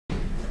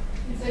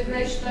It's a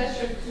great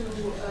pleasure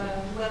to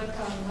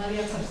welcome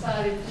Maria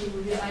FARSARI to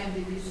the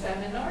IMBB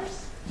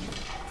seminars.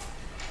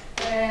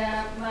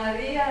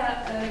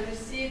 Maria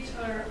received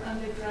her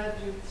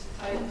undergraduate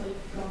title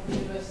from the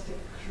University of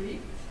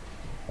Crete,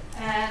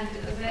 and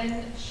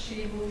then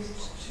she moved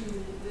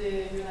to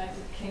the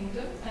United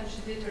Kingdom, and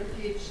she did her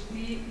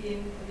PhD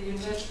in the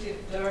University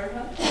of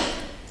Durham,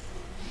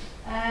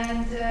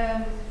 and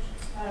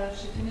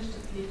she finished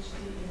the PhD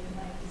in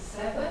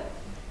 '97.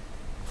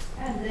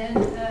 And then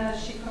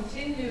she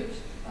continued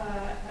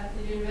at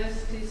the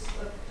universities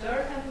of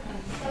Durham and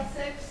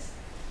Sussex,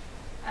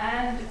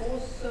 and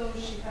also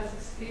she has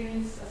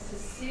experience as a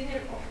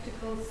senior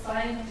optical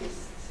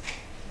scientist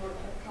for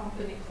a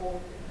company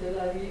called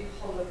bldg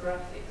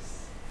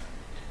Holographics.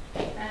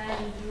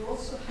 And you're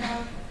also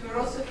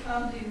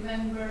founding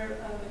member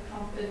of a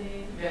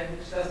company. Yeah,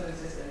 which doesn't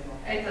exist anymore.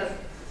 It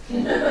doesn't.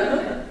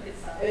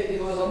 It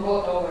was on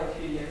board over a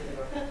few years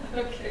ago.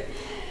 Okay.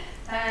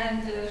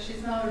 And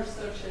she's now a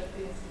researcher at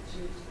the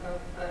Institute of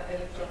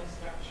Electronic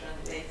Structure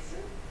and Data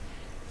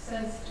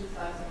since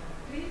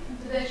 2003. And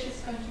today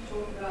she's going to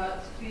talk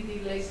about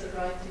 3D laser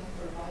writing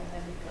for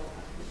biomedical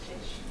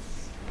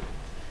applications.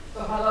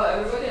 So hello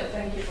everybody, and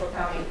thank you for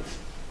coming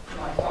to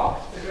my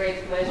talk. It's a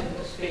great pleasure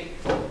to speak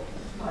from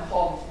my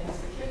home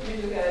institute.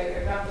 Usually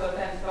I come to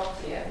attend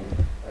talks here,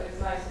 but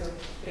it's nice to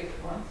speak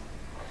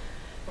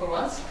for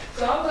once.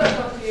 So I'm going to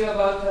talk to you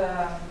about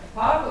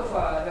part of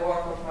the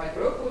work of my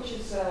group, which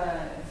is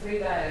 3D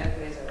direct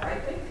laser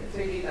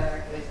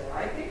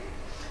writing.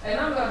 And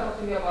I'm going to talk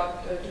to you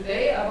about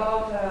today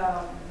about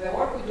the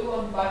work we do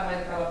on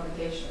biomedical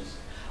applications.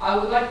 I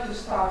would like to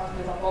start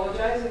with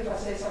apologizing if I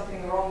say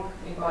something wrong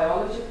in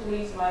biology.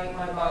 Please, my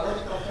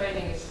biological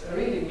training is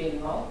really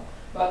minimal,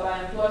 but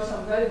I employ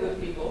some very good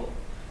people,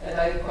 and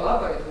I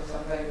collaborate with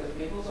some very good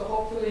people, so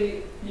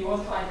hopefully you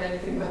won't find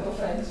anything that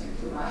offends you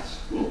too much.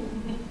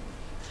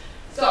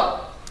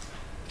 So,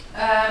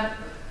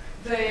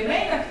 the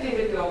main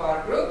activity of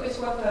our group is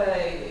what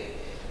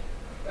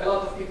a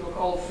lot of people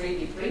call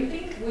 3D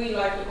printing. We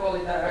like to call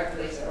it direct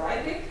laser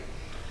writing.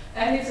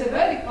 And it's a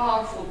very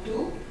powerful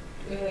tool.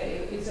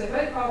 It's a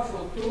very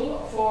powerful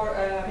tool for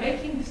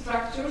making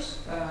structures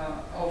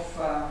of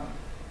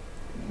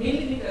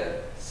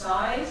millimeter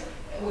size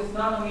with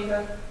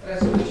nanometer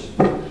resolution.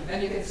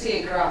 And you can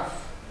see a graph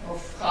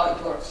of how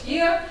it works.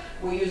 Here,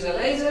 we use a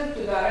laser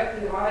to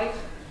directly write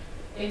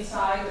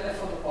inside a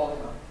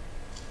photopolymer.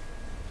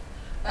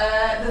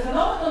 The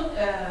phenomenon,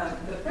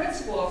 the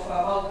principle of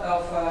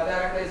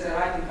direct laser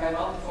writing by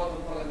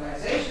multi-photon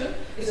polymerization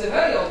is a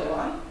very old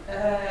one.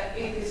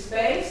 It is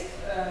based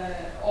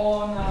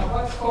on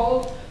what's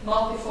called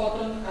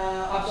multi-photon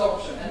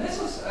absorption. And this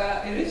was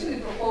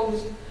originally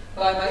proposed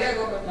by Maria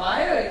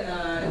Goeppert-Mayer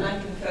in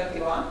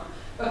 1931,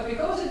 but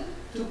because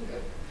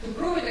to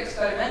prove it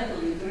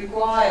experimentally, it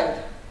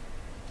required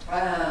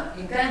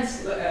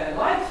intense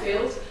light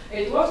fields.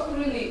 It wasn't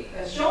really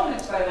shown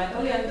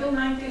experimentally until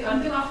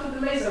after the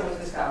laser was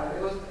discovered.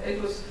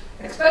 It was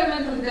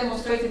experimentally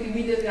demonstrated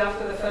immediately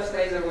after the first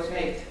laser was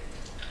made.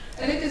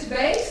 And it is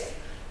based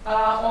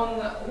on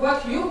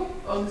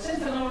the same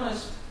phenomena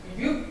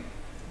you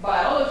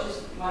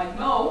biologists might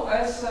know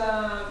as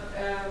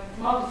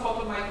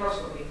multi-photon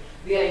microscopy.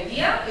 The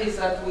idea is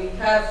that we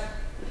have,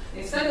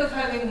 instead of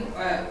having,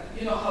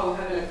 you know how we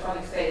have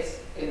electronic states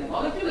in a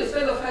molecule,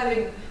 instead of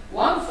having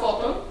one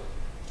photon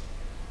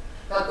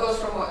that goes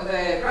from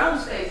the ground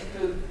state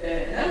to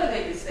an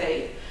elevated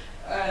state,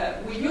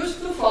 we use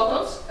two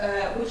photons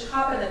which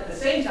happen at the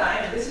same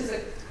time, and this is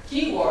a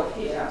key word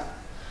here,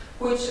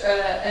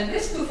 and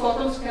these two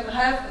photons can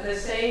have the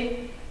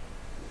same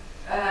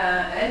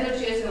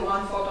energy as the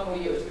one photon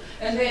we use.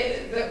 And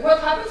what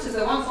happens is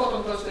the one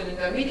photon goes to an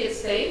intermediate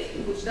state,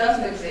 which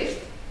doesn't exist.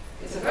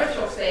 It's a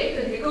virtual state,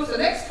 and because the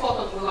next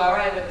photon will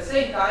arrive at the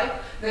same time,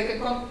 they can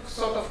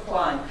sort of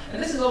climb.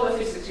 And this is all the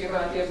physics you're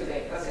going to hear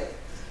today. That's it.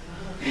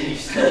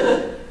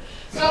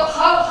 So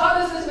how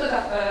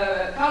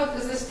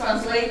is this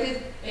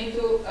translated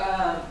into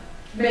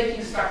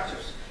making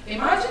structures?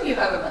 Imagine you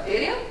have a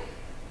material,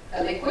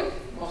 a liquid,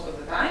 most of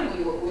the time.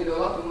 We do a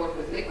lot of work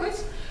with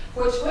liquids,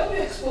 which when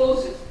you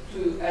expose it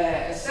to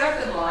a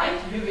certain light,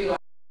 UV light.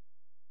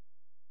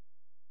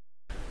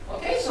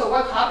 Okay, so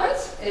what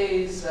happens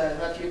is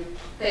that you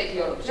take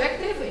your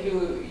objective,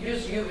 you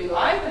use UV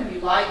light, and you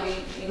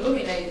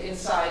illuminate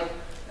inside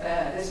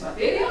this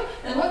material,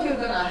 and what you're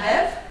going to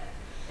have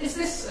is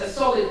this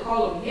solid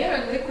column here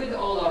and liquid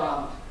all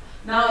around.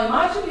 Now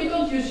imagine you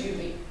don't use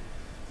UV,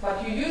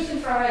 but you use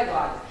infrared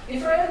light.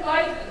 Infrared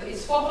light,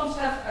 its photons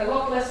have a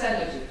lot less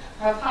energy,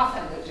 have half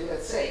energy,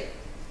 let's say.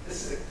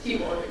 This is a key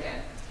word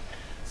again.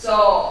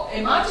 So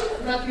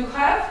imagine that you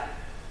have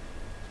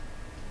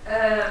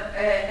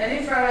an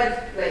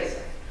infrared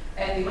laser.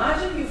 And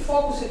imagine you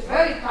focus it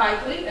very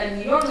tightly,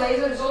 and your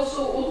laser is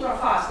also ultra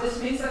fast.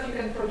 This means that you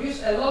can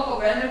produce a lot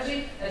of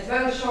energy at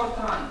very short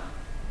time.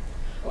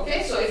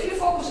 Okay, so if you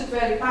focus it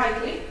very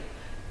tightly,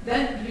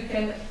 then you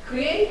can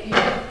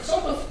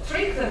sort of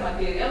trick the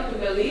material to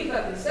believe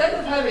that instead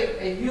of having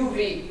a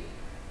UV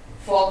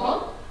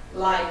photon,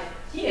 like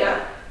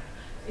here,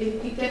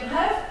 it can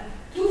have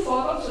two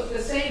photons of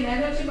the same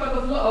energy, but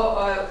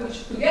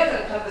which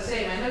together have the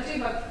same energy,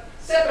 but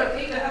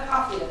separately they have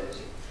half the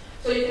energy.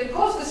 So you can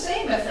cause the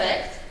same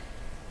effect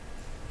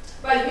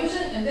by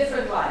using a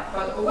different light.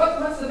 But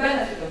what's the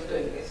benefit of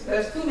doing this?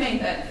 There's two main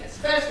benefits.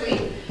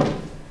 Firstly,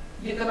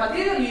 the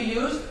material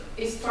you used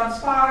is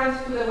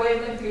transparent to the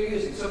wavelength you're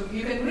using. So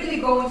you can really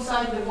go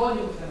inside the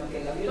volume of the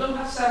material. You don't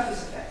have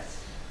surface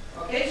effects.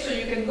 Okay, so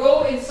you can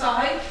go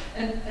inside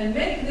and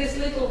make this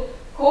little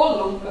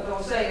column that I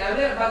was saying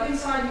earlier, but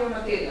inside your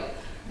material.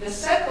 The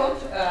second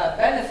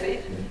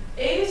benefit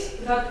is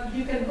that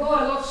you can go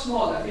a lot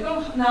smaller. You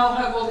don't now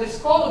have all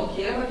this column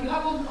here, but you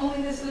have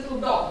only this little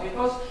dot,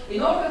 because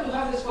in order to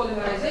have this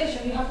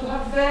polymerization, you have to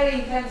have very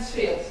intense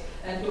fields.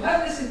 And to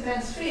have these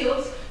intense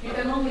fields, you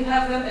can only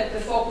have them at the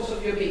focus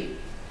of your beam.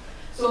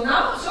 So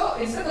now,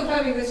 instead of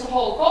having this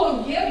whole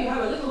column here, you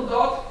have a little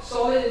dot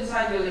solid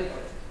inside your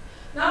liquid.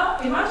 Now,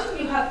 imagine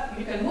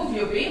you can move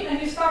your beam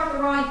and you start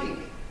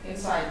writing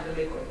inside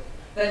the liquid.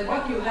 Then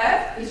what you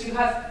have is you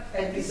have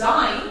a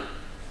design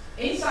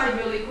inside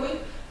your liquid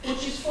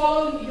which is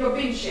following your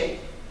beam shape.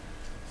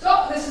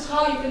 So this is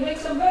how you can make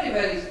some very,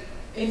 very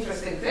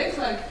interesting things,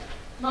 like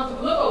not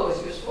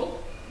always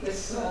useful.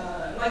 This,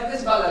 like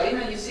this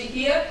ballerina you see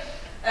here,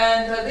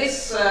 and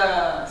this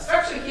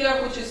structure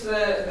here, which is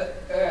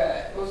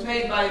was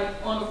made by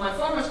one of my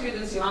former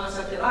students, Johanna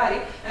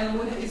Satellari, and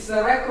it's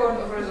the record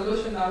of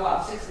resolution now,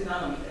 60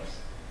 nanometers.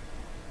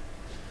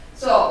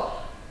 So,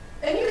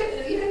 and you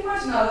can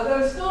imagine now that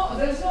there is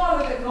no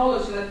other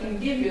technology that can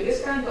give you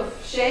this kind of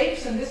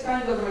shapes and this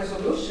kind of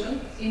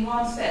resolution in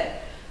one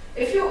step.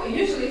 If you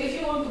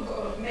want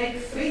to make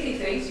 3D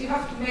things, you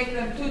have to make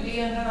them 2D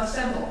and then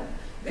assemble them.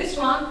 This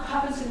one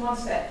happens in one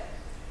step.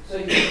 So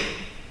you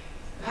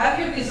have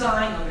your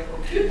design on the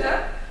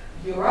computer,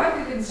 you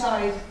write it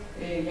inside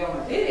your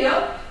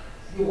material,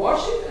 you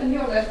wash it, and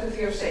you're left with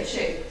your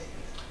shape.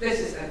 This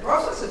is the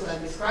process as I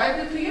described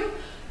it to you.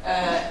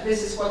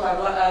 This is what our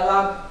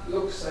lab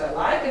looks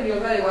like, and you're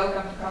very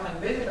welcome to come and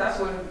visit us.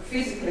 We're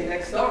physically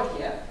next door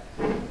here.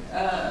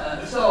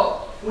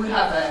 So we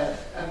have a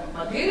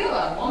material,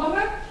 our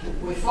monomer.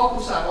 We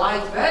focus our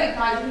light very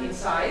tightly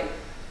inside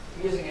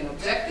using an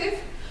objective.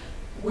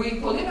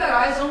 We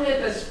polymerize only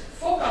at the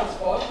focal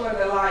spot where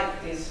the light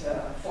is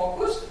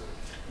focused.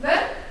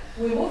 Then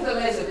we move the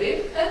laser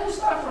beam and we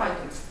start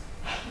writing.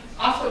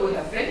 After we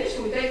have finished,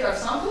 we take our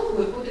sample,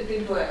 we put it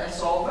into a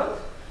solvent.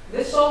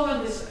 This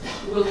solvent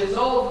will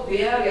dissolve the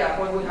area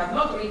where we have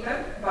not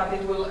written, but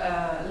it will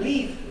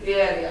leave the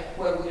area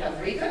where we have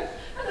written,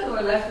 and then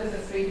we're left with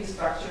a 3D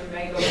structure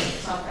made of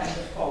some kind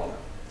of polymer.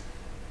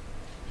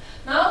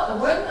 Now,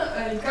 when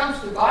it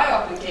comes to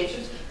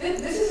bio-applications,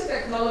 this is a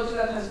technology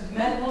that has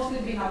mostly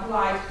been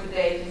applied to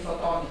date in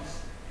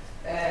photonics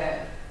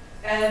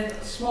and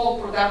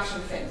small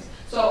production things.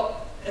 So,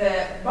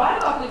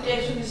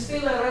 bio-application is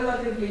still a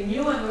relatively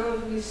new and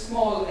relatively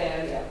small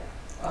area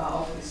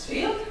of this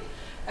field.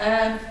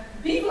 And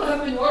people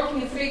have been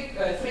working in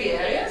three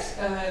areas,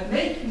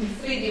 making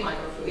 3D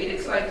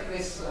microfluidics, like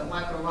this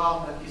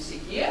microvalve that you see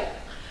here.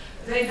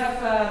 They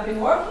have been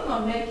working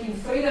on making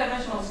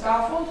three-dimensional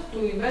scaffold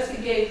to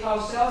investigate how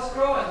cells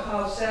grow and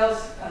how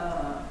cells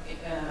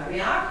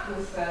react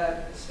with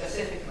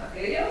specific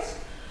materials.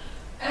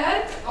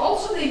 And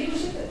also they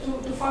use it to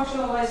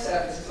functionalize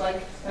surfaces,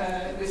 like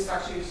this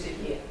structure you see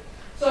here.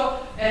 So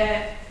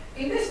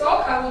in this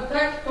talk, I will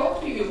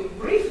talk to you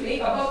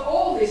briefly about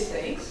all these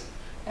things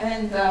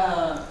and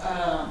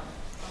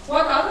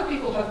what other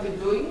people have been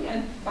doing,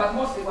 but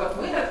mostly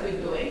what we have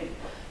been doing.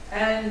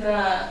 And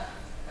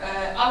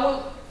I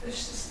will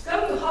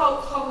tell you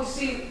how we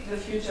see the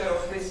future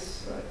of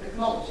this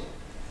technology.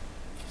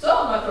 So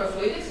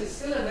microfluidics is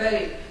still a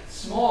very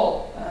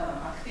small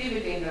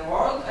activity in the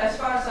world. As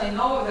far as I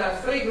know, there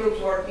are 3 groups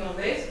working on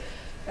this.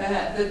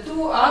 The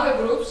 2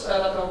 other groups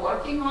that are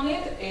working on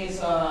it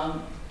is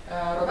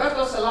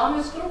Roberto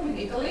Salame's group in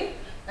Italy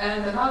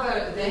and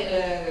another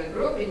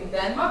group in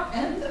Denmark,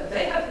 and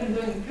they have been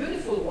doing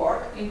beautiful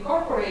work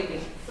incorporating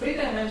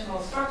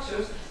 3-dimensional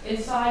structures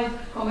inside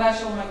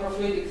commercial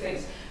microfluidic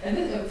things. And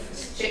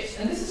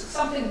this is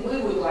something we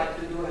would like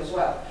to do as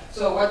well.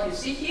 So what you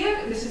see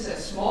here, this is a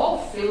small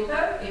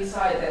filter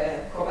inside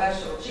a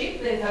commercial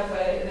chip.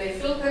 They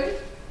filter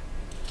it.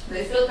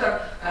 They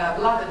filter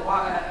blood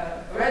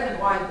and red and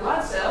white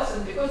blood cells,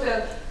 and because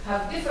they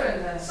have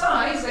different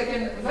size, they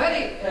can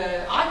very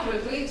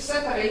accurately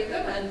separate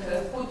them and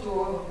put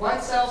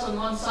white cells on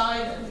one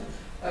side and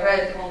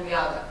red on the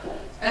other.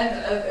 And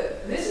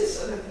this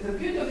is the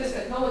beauty of this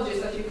technology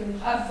is that you can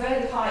have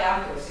very high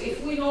accuracy.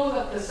 If we know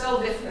that the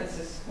cell difference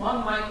is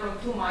 1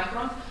 micron, 2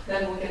 microns,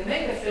 then we can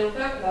make a filter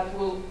that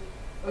will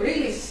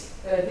really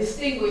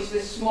distinguish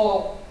this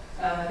small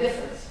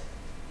difference.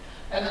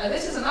 And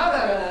this is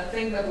another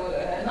thing that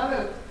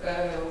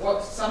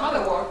some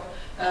other work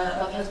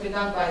that has been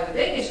done by the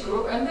Danish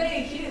group, and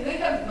they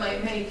have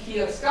made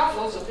here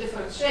scaffolds of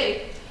different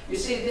shape. You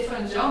see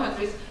different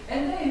geometries,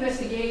 and they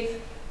investigate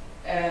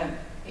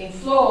in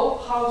flow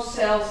how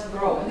cells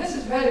grow. And this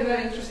is very,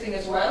 very interesting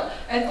as well.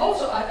 And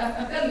also,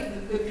 I'm telling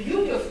you, the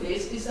beauty of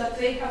is that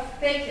they have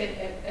taken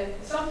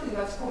something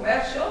that's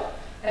commercial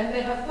and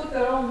they have put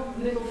their own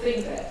little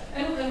thing there.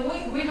 And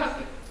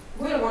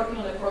we are working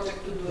on a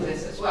project to do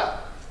this as well.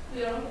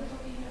 We are only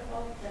talking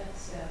about that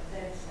cell.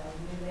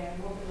 When they are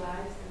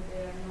mobilized and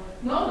they are not...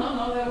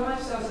 No, they're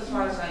live cells as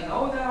far as I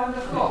know. They're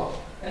under flow.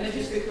 And if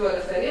you speak to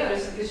Eleftheria,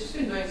 recently she's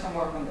been doing some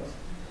work on this.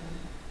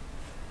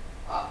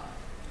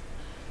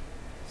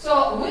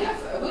 So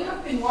we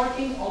have been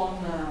working on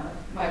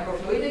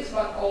microfluidics,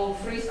 but on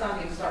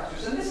freestanding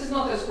structures. And this is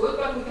not as good,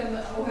 but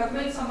we have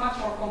made some much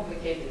more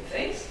complicated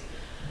things.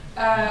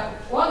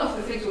 One of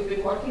the things we've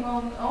been working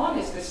on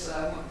is this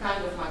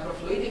kind of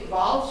microfluidic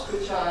valves,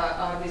 which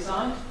are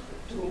designed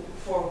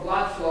for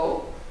blood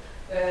flow.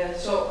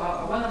 So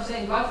when I'm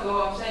saying blood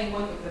flow, I'm saying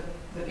when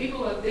the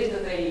people that did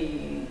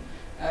the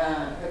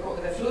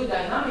fluid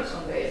dynamics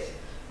on this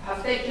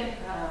have taken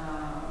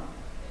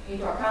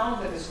into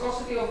account the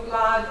viscosity of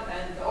blood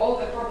and all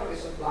the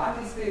properties of blood.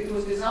 It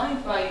was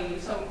designed by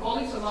some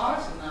colleagues of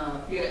ours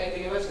at the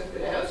University of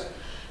Piraeus.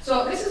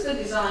 So this is the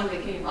design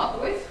they came up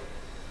with.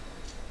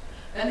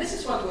 And this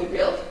is what we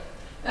built.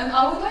 And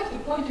I would like to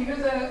point to you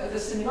the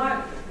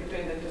similarity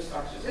between the two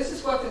structures. This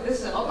is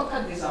an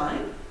AutoCAD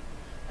design,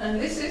 and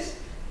this is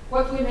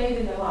what we made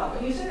in the lab.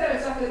 And you see they're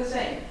exactly the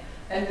same.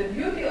 And the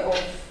beauty of,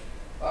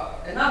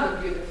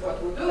 another beauty of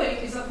what we're doing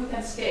is that we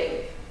can scale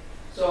it.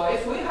 So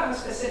if we have a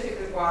specific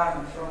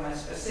requirement from a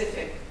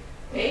specific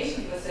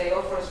patient, let's say,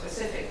 or for a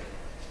specific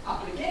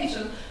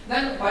application,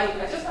 then by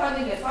just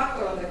adding a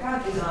factor on the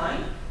CAD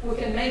design, we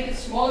can make it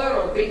smaller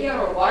or bigger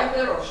or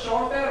wider or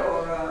shorter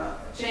or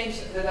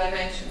change the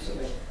dimensions of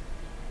it.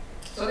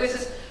 So this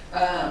is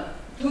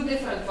two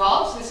different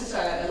valves. This is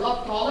a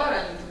lot taller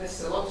and this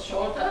is a lot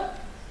shorter.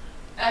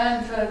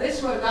 And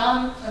this were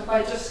done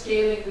by just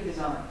scaling the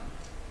design.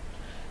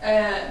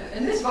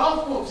 And this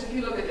valve moves. If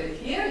you look at it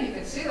here, you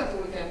can see that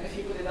we can, if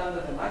you put it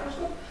under the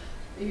microscope,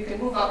 you can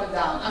move up and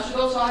down. I should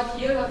also add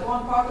here that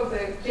one part of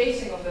the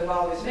casing of the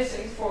valve is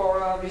missing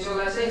for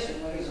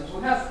visualization reasons.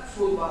 We have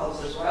full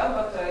valves as well,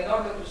 but in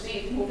order to see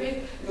it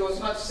moving, it was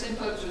much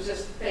simpler to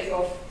just take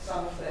off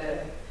some of the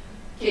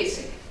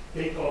casing.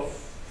 Take off,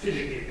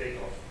 physically take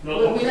off.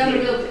 We never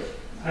built it.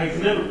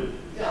 I've never built it.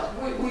 Yeah,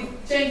 we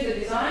changed the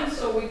design,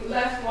 so we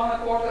left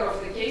 1/4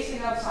 of the casing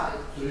outside.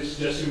 So this is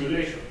just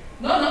simulation?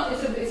 No,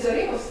 it's a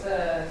real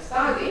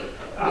study.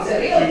 It's a So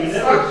real you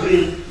never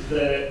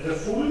build the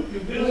full, you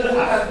build the half. We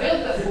have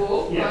built the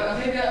full. Yeah.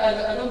 Maybe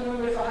I don't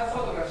remember if I have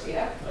photographs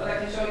here, but I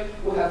can show you.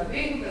 We have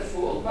built the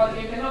full,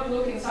 but you cannot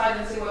look inside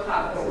and see what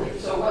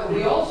happens. So what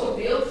we also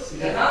built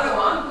another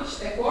one, which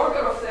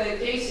 1/4 of the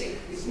casing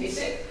is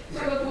missing, so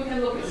that we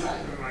can look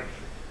inside.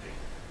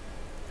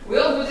 We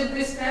also did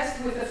this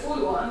test with the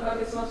full one, but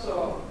it's not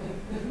so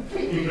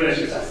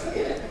impressive.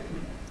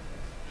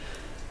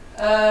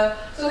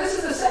 So this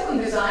is the second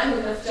design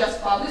we have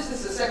just published. This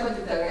is the second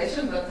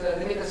iteration that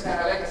Dimitris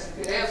Karalekas and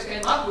Piraeus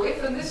came up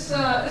with, and this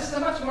is a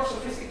much more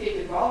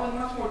sophisticated valve and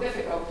much more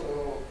difficult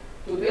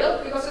to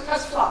build because it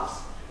has flaps.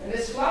 And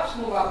these flaps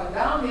move up and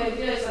down. The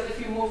idea is that if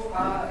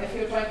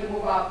you're trying to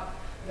move up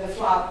the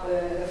flap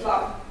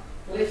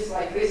lifts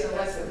like this and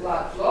lets the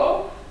blood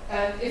flow.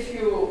 And if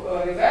you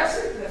reverse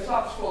it, the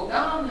flaps fall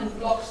down and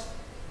blocks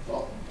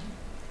flow.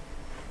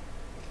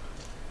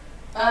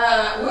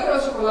 We're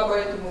also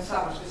collaborating with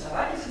Stavros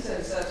Pissarakis, he's a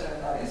researcher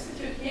at our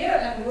institute here,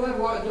 and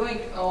we're doing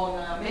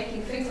on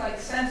making things like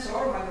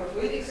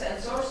microfluidic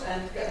sensors,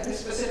 and this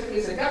specifically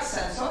is a gas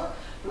sensor,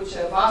 which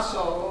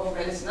Vaso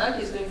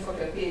Velisnaki is doing for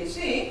her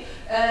PhD.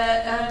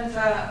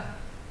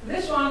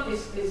 This one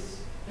is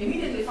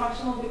immediately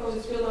functional because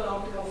it's built on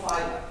optical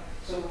fiber.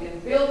 So we can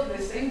build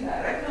this thing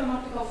directly on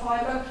optical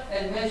fiber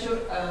and measure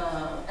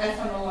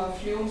ethanol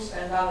fumes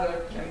and other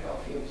chemical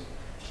fumes.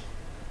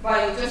 By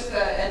just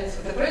and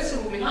the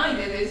principle behind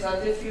it is that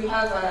if you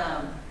have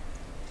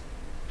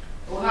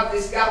we have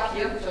this gap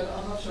here, which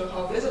I'm not sure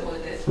how visible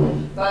it is,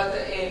 but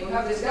we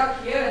have this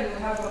gap here and we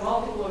have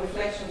multiple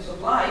reflections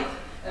of light.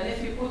 And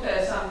if you put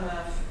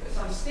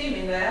some steam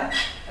in there,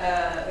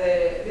 the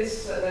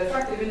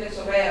refractive index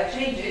of air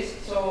changes.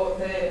 So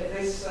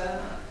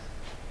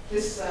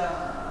this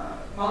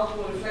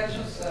multiple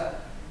reflections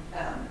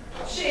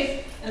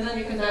shift, and then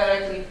you can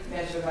directly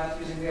measure that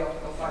using the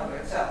optical fiber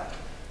itself.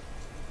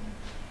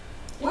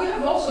 We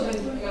have also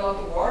been doing a lot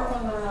of work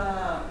on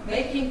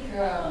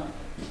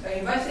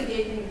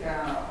investigating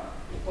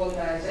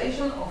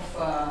polymerization of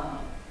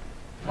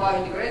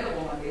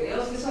biodegradable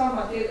materials. These are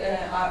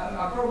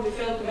I probably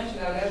failed to mention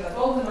earlier that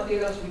all the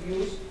materials we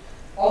use,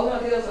 all the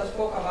materials I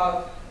spoke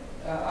about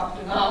up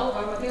to now,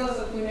 are materials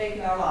that we make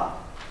in our lab.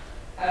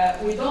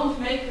 We don't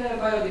make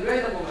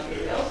biodegradable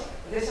materials.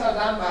 These are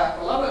done by our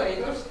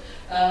collaborators.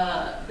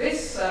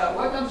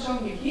 What I'm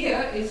showing you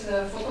here is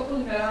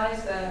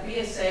photopolymerized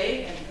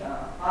BSA and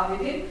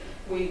avidin.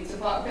 It's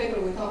a paper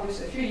we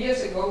published a few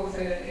years ago with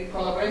in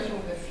collaboration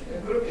with a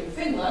group in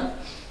Finland.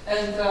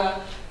 And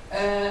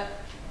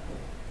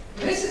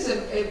this is a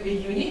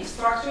unique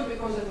structure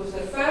because it was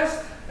the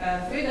first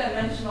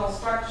three-dimensional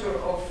structure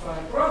of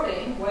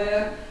protein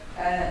where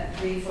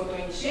the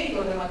photoinitiate,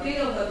 or the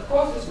material that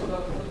causes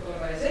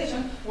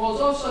photopolymerization, was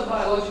also a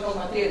biological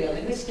material,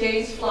 in this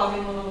case,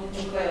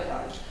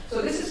 flavinonucleotide.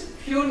 So this is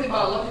purely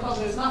biological,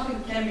 there's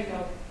nothing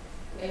chemical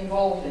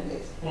involved in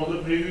this. All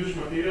the previous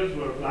materials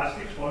were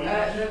plastics,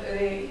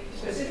 polymers?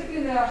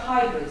 Specifically, they are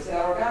hybrids. They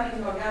are organic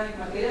and inorganic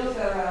materials.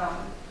 They are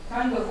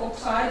kind of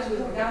oxides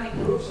with organic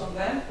groups on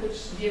them,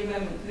 which give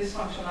them this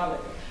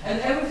functionality. And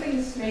everything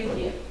is made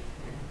here.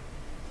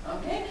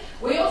 Okay.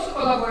 We also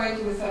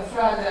collaborate with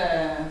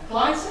Fred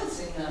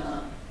Kleisens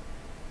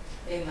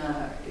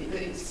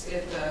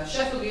at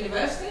Sheffield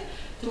University.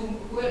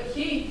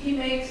 He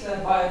makes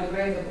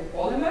biodegradable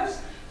polymers.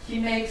 He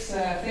makes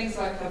things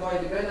like the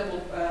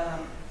biodegradable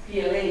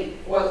PLA.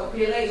 Well,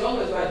 PLA is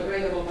always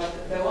biodegradable,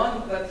 but the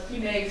one that he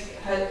makes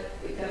has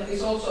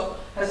also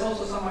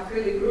some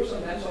acrylic groups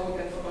on them, so we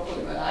can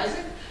photopolymerize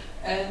it.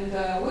 And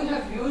we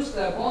have used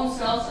bone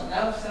cells and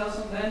nerve cells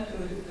on them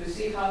to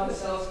see how the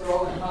cells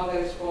grow and how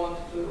they respond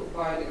to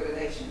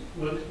biodegradation.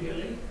 What is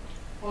PLA?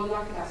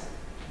 Polylactic acid.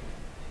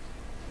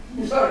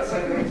 Sorry.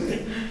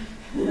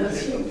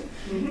 That's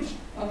huge.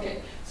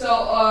 Okay.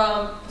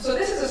 So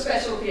this is a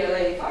special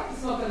PLA. In fact,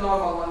 it's not a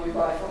normal one you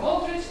buy from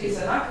Aldrich. It's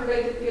an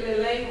activated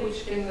PLA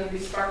which can be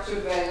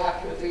structured very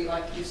accurately,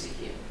 like you see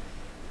here.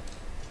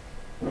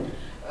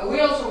 We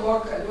also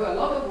do a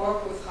lot of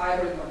work with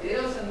hybrid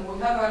materials, and we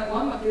have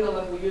one material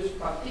that we use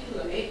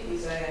particularly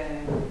is a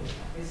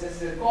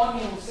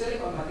zirconium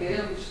silicon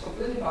material, which is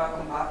completely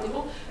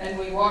biocompatible, and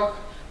we work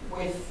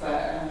with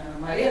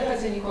Maria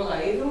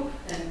Nicolaidou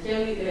and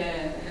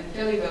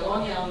Kelly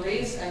Velonia on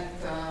this, and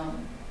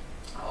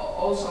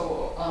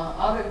also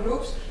other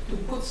groups to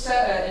put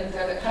and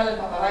Helen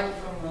Paparaki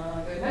from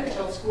the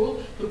medical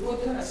school to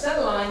put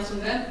cell lines on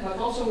them, but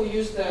also we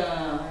use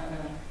the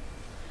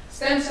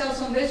stem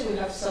cells on this. We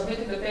have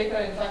submitted the paper,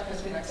 in fact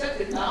has been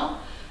accepted now,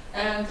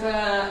 and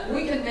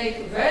we can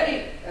make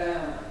very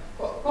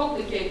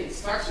complicated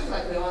structures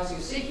like the ones you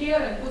see here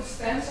and put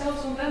stem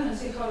cells on them and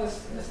see how the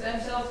stem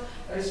cells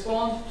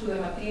respond to the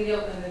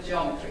material and the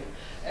geometry.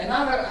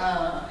 Another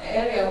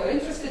area we're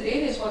interested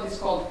in is what is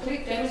called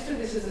click chemistry.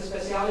 This is the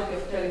specialty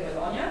of Kelly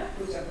Velonia,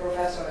 who's a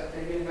professor at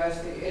the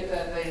university, at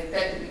the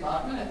tech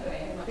department, at the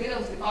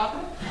materials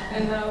department.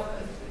 And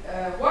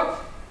what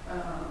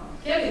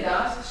Kelly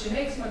does, she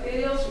makes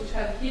materials which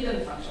have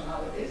hidden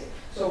functionalities.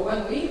 So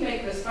when we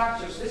make the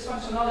structures, these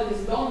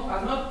functionalities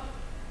are not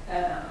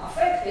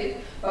affected,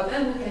 but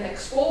then we can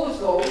expose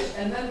those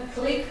and then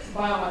click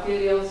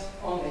biomaterials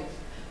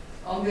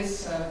on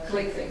these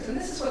click things. And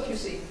this is what you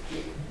see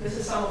here. This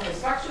is some of the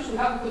structures. We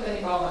haven't put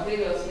any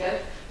biomaterials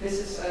yet. This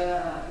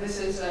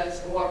is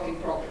a work in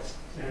progress.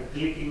 And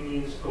clicking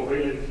means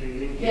covalently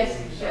linking.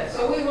 Yes.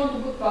 So we want to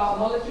put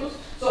biomolecules.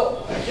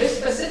 So this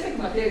specific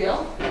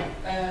material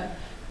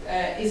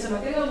is a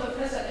material that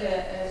has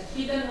a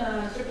hidden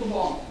triple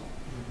bond.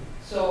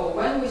 So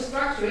when we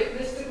structure it,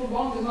 this triple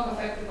bond is not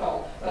affected at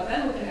all. But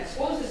then we can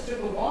expose this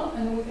triple bond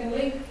and we can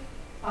link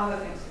other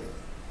things to it.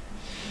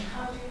 And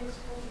how do you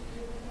expose the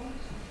triple bond?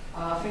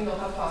 I think I'll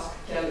have to ask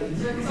Kelly.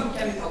 It's some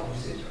chemical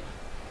procedure.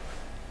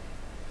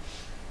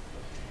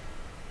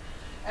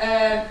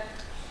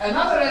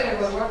 Another area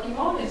we're working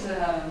on is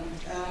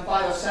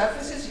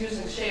biosurfaces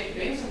using shaped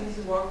beams, and this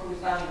is work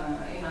we've done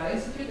in our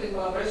institute in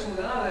collaboration with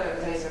another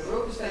laser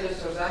group, Stelios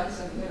Torzakis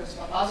and Miros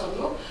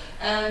Papazoglu.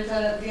 And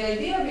the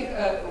idea,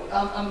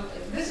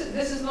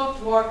 this is not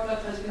work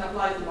that has been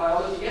applied to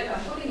biology yet.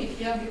 I'm putting it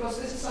here because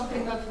this is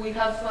something that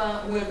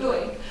we're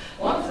doing.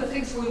 One of the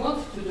things we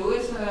want to do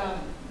is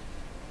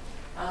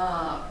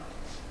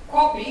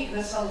copy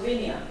the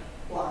Salvinia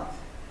plant.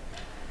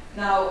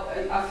 Now,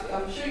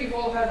 I'm sure you've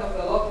all heard of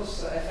the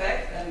lotus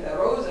effect and the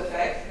rose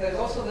effect. There's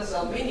also the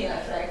Salvinia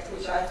effect,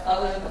 which I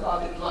learned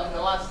about in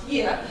the last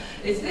year.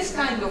 It's this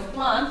kind of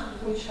plant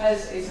which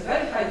is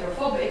very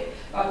hydrophobic,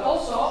 but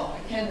also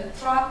can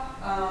trap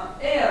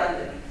air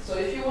underneath. So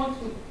if you want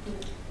to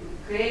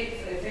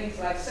create things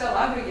like cell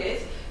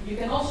aggregates, you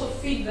can also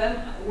feed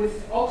them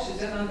with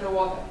oxygen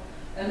underwater.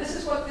 And this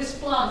is what this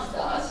plant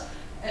does.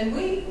 And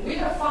we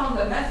have found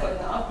a method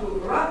now to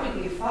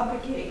rapidly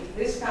fabricate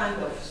this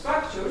kind of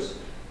structures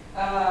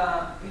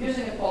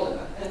using a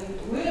polymer. And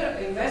we're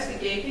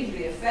investigating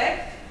the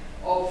effect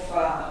of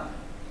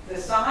the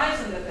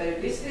size and the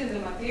periodicity of the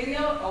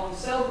material on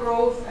cell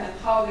growth and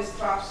how this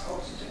traps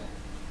oxygen.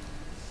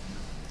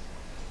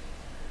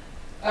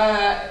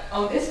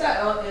 In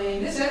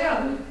this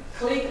area,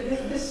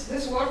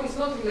 this work is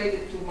not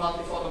related to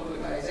multiphoton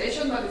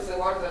polymerization, but it's the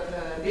work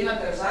that Dina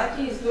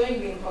Terzaki is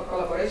doing in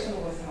collaboration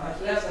with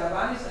Achilleas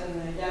Garbanis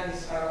and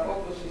Yannis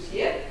Harapopoulos, who is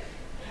here.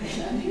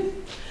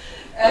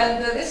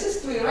 And this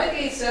is to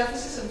irradiate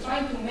surfaces and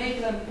trying to make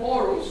them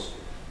porous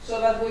so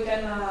that we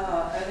can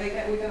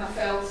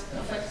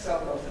affect cell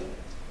growth.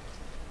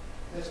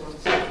 This was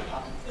the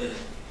happen.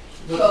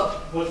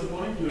 What's the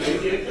point? To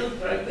irradiate them,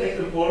 try to make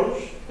them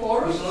porous?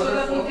 Porous, so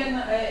that we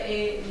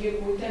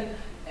can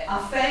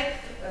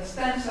affect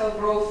stem cell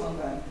growth on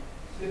them,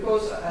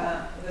 because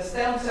the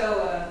stem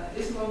cell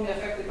isn't only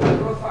affected by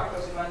growth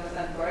factors, if I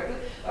understand correctly,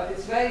 but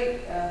it's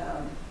very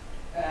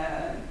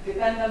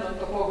dependent on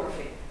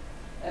topography.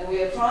 And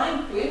we are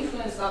trying to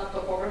influence that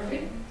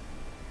topography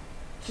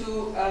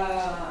to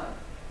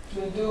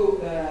do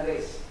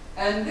this.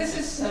 And this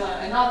is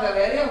another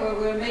area where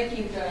we're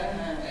making,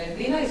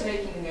 Dina is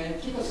making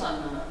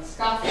Kito-san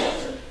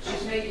scaffolds.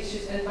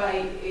 And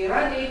by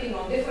irradiating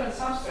on different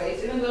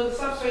substrates, even though the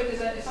substrate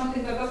is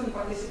something that doesn't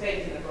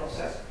participate in the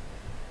process,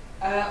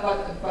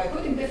 but by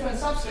putting different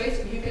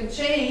substrates, you can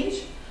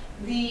change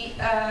the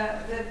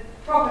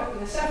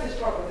surface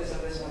properties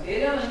of this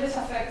material, and this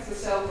affects the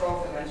cell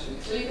growth eventually.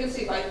 So you can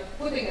see by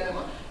putting them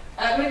on.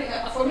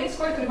 For me, it's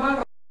quite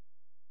remarkable.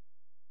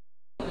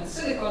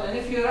 Silicon, and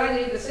if you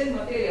irradiate the same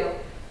material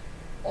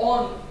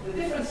on the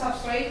different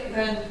substrate,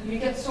 then you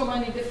get so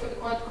many different,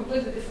 quite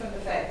completely different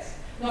effects.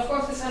 Now, of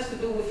course, this has to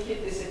do with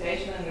heat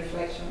dissipation and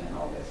reflection and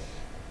all this.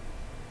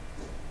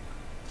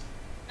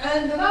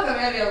 And another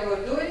area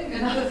we're doing,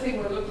 another thing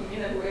we're looking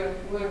in, and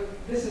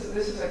this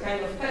is a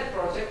kind of pet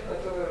project,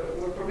 but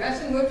we're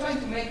progressing. We're trying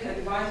to make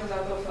devices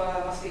out of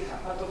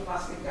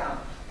mastic gum,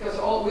 because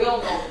we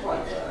all know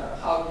quite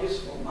how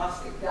useful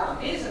mastic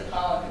gum is, and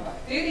how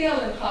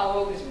antibacterial, and how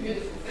all these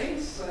beautiful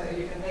things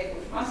you can make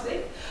with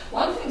mastic.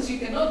 One thing you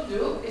cannot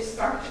do is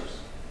structures.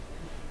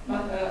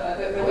 But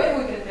the way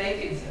we can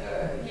make it,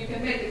 you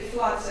can make it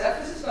flat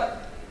surfaces,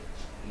 but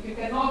you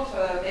cannot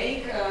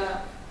make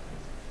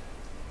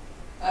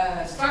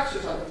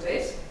structures out of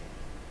this.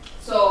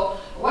 So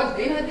what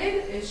Dina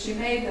did is she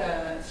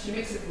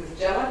mixed it with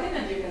gelatin,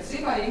 and you can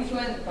see by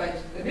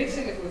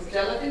mixing it with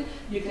gelatin,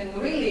 you can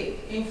really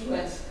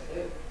influence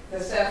the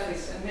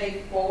surface and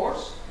make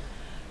pores.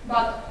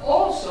 But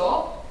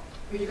also,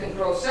 you can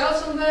grow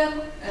cells on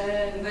them,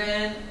 and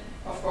then,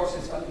 of course,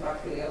 it's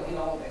antibacterial in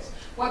all this.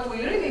 What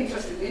we're really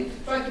interested in, to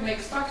try to make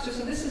structures,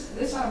 and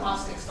these are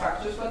mastic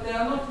structures, but they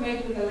are not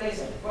made with a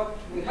laser. What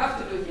we have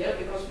to do here,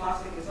 because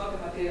mastic is not a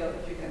material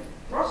that you can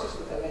process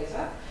with a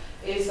laser,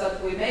 is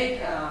that we make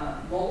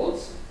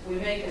molds, we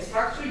make a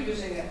structure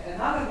using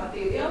another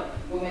material,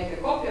 we make a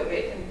copy of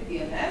it in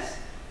PDMS,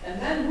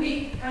 and then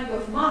we kind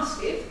of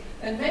mask it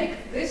and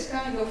make this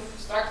kind of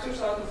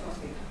structures out of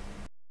mastic.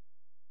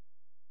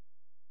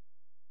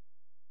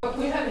 What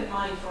we have in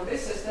mind for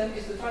this system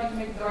is to try to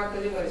make drug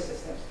delivery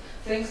systems.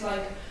 Things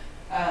like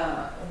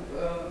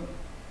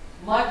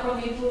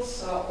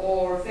microneedles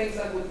or things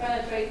that would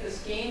penetrate the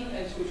skin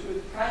and which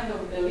would kind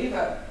of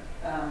deliver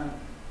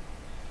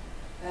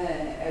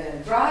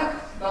a drug,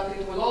 but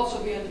it will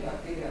also be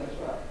antibacterial as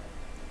well.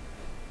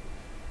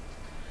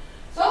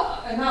 So,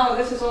 and now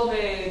this is all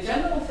the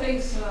general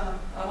things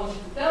I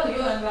wanted to tell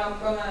you, and I'm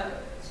going to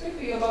speak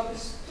to you about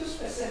these two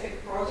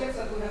specific projects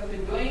that we have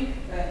been doing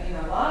in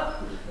our lab.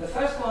 The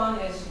first one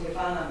is with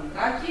Anna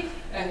Mitraki,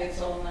 and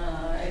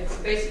it's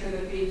basically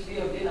the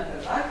PhD of Dina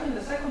Mitraki, and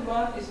the second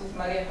one is with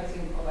Maria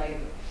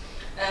Hatzin-Nikolaidou,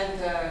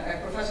 and a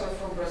professor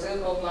from Brazil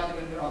called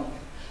Vladimir Mironov.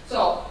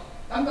 So,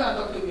 I'm going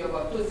to talk to you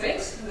about two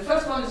things. The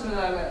first one is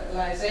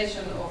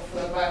mineralization of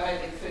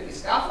biomedical 3D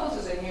scaffolds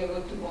as a new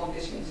route to bone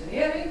tissue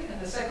engineering, and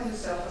the second is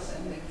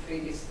self-assembling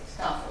 3D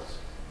scaffolds.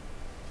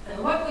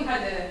 And what we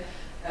had,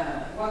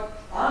 what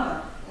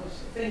Anna was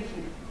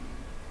thinking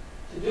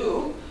to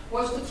do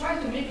was to try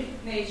to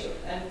mimic nature,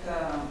 and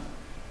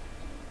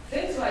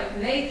things like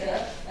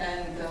nature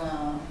and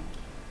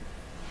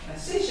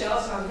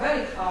seashells are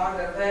very hard,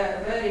 are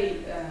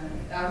very,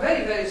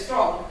 very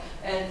strong,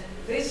 and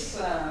this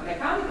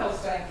mechanical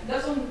strength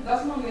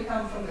doesn't only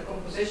come from the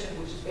composition,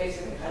 which is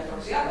basically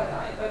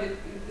hydroxyapatite, but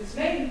its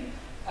main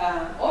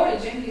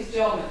origin is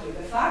geometry.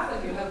 The fact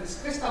that you have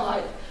this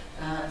crystallite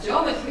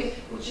geometry,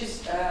 which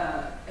is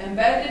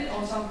embedded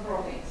on some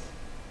proteins.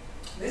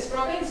 These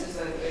proteins,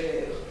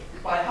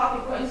 by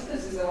happy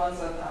coincidence, is the ones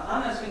that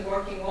Anna has been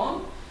working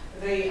on,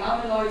 the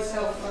amyloid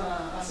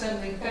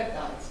self-assembling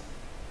peptides.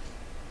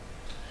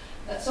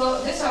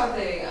 So these are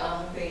the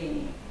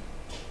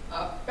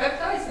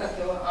peptides that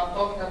I'm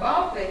talking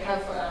about. They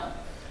have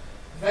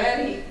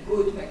very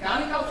good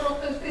mechanical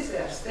properties. They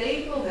are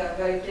stable. They are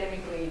very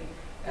chemically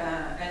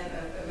and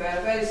they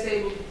are very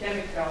stable to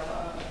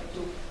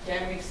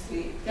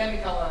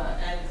chemical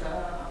and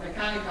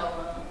mechanical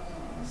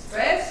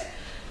stress.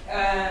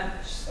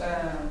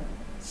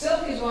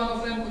 Silk is one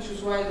of them, which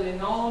is widely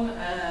known.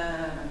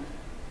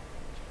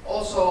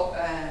 Also,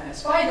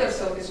 spider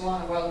silk is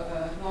one well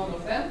known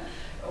of them.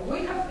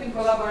 We have been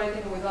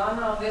collaborating with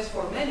Anna on this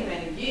for many,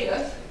 many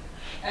years,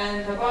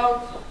 and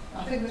about,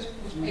 I think this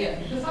was,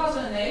 in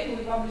 2008,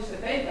 we published a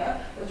paper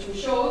which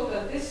showed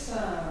that this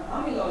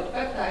amyloid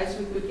peptides,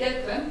 we could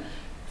get them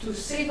to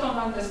sit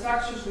on the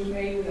structures we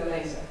made with a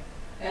laser.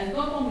 And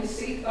not only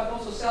sit, but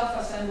also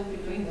self-assemble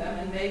between them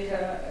and make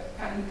a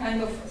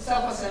kind of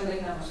self-assembling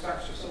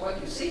nanostructure. So what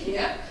you see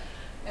here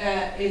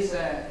is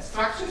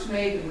structures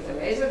made with a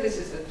laser. This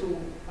is the two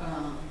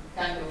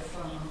kind of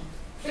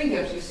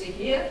fingers you see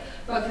here,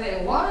 but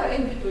the wire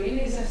in between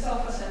is a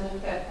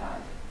self-assembled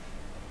peptide.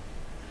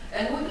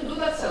 And we can do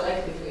that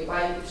selectively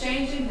by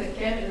changing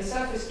the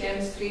surface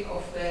chemistry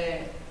of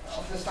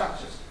the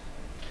structures.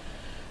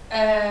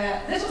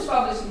 This was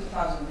published in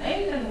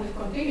 2008, and we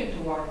continued to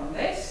work on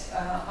this.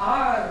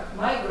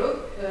 My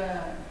group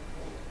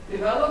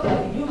developed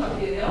a new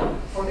material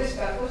for this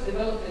purpose,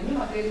 developed a new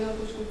material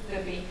which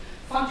would be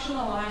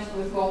functionalized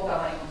with gold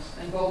ions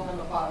and gold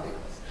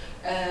nanoparticles.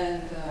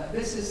 And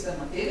this is the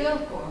material,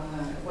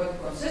 what it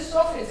consists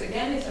of. It's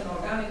an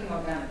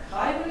organic-inorganic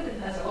hybrid. It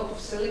has a lot of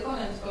silicon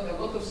and it's got a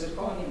lot of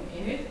zirconium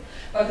in it.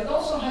 But it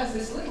also has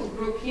this little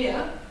group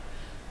here,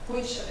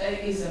 which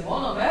is a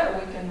monomer.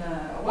 We can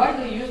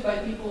widely used by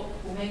people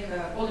who make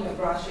polymer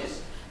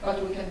brushes.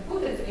 But we can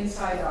put it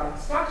inside our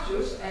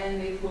structures,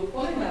 and it will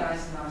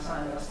polymerize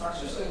inside our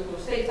structures, so it will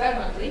stay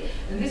permanently.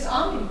 And this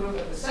amine group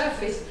at the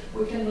surface,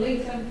 we can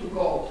link them to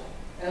gold.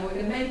 And we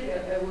can make,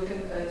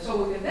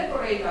 so we can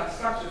decorate our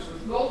structures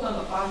with gold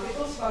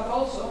nanoparticles, but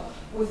also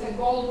with a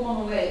gold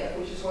monolayer,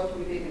 which is what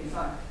we did in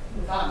fact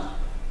with Anna.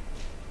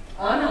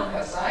 Anna, on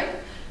her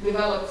side,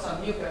 developed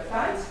some new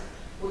peptides,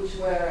 which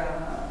were,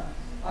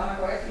 Anna,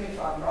 correct me if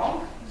I'm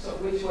wrong, so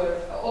which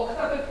were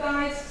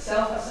octapeptides,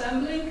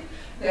 self-assembling.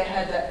 They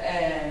had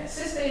a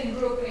cysteine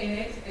group in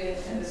it,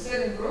 and the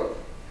serine group,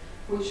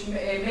 which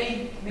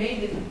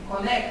made it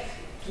connect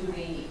to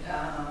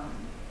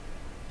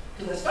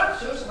the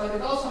structures, but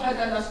it also had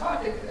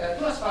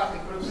two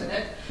aspartic groups in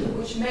it,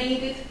 which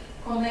made it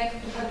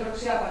connect to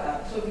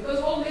hydroxyapatite. So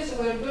because all this,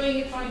 we're doing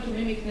it trying to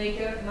mimic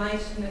Nacre,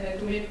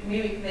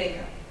 mimic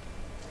Nacre.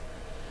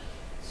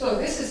 So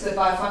this is the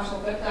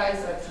biofunctional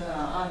peptides that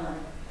Anna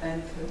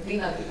and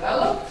Dina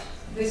developed.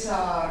 These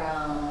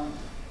are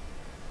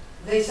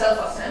they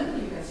self-assemble,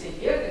 you can see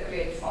here, they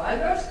create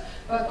fibers,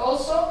 but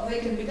also they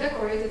can be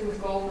decorated with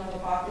gold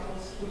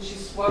nanoparticles, which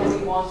is what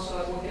we want so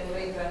that we can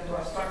link them to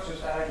our structures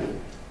directly.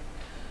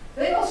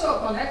 They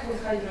also connect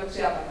with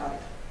hydroxyapatite.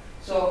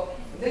 So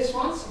these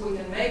ones, we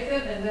can make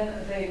them, and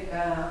then the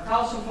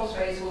calcium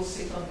phosphates will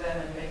sit on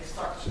them and make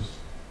structures.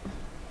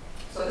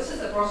 So this is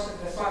the process,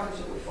 the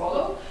strategy we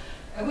follow,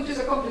 which is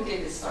a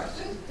complicated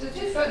structure. The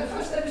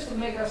first step is to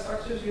make our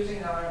structures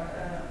using our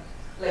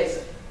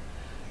laser.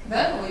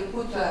 Then we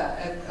put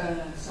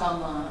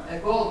a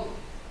gold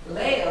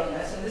layer on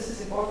this, and this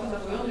is important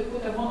that we only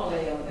put a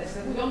monolayer on this,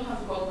 and we don't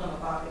have gold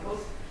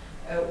nanoparticles.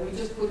 We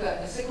just put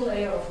a single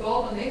layer of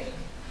gold on it,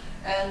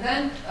 and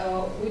then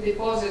we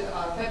deposit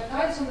our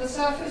peptides on the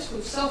surface,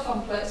 which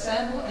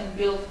self-assemble and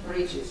build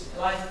bridges,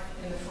 like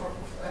in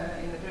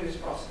the previous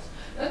process.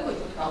 Then we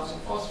put calcium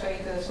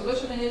phosphate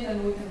solution in it,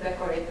 and we can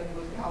decorate them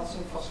with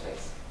calcium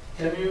phosphates.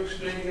 Can you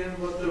explain again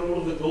what the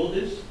role of the gold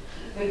is?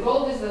 The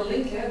gold is the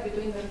linker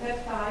between the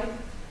peptide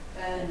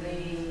and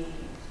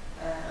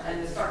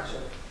the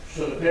structure.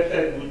 So the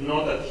peptide would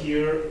not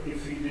adhere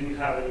if it didn't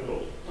have any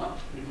gold? No.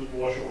 It would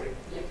wash away?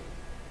 Yeah.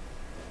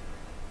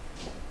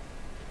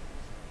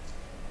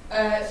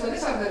 So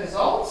these are the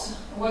results.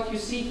 What you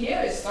see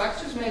here is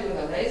structures made with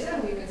a laser.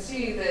 We can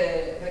see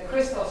the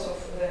crystals of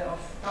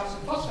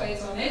calcium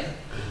phosphates on it.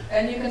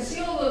 And you can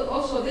see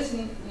also these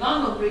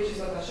nano bridges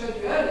that I showed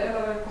you earlier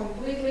that are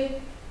completely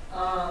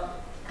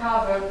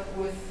covered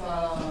with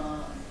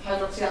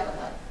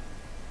hydroxyapatite.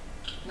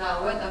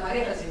 Now, when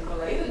Maria has in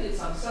Colorado, we did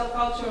some cell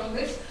culture on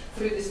this,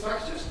 3D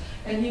structures,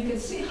 and you can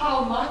see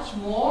how much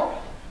more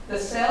the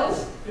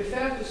cells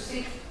prefer to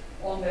sit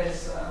on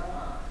this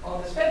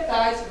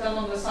peptides than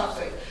on the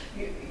substrate.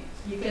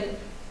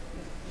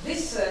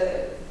 This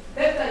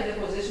peptide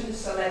deposition is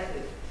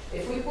selective.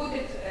 If we put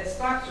it a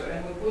structure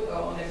and we put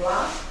on a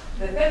glass,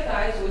 the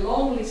peptides will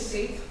only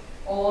sit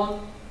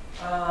on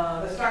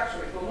the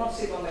structure. It will not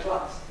sit on the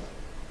glass.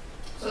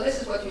 So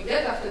this is what you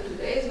get after 2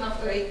 days, and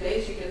after 8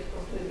 days you get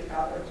completely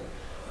covered.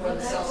 When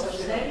the cells are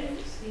developed.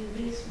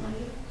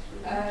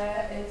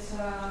 It's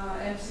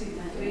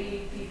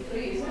MC3T3,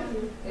 isn't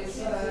it? It's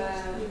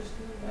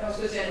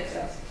osteogenic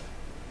cells.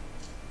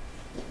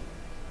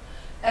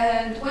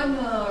 And when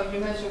you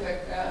measure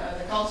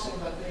the calcium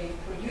that they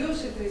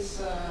produce, it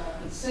is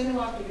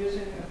similar to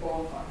using a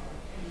bone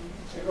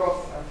factor, a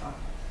growth factor.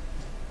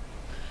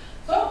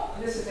 So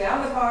this is the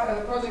other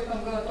project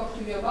I'm going to talk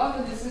to you about,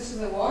 and this is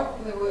the work.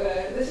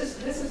 This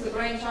is the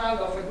brainchild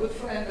of a good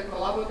friend, a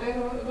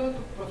collaborator,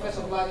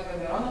 Professor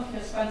Vladimir Mironov. He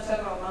has spent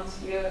several months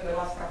here in the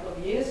last couple of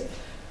years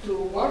to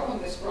work on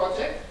this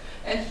project,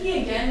 and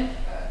he again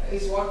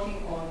is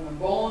working on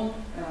bone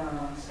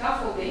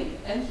scaffolding,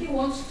 and he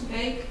wants to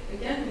make,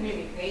 again, to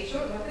mimic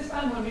nature, but this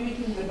time we're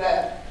mimicking the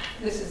bear.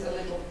 This is a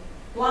little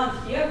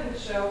plant here,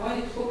 which when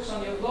it hooks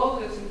on your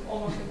glove, it's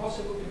almost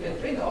impossible to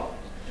get rid of.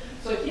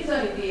 So his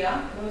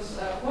idea was,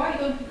 why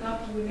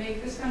don't we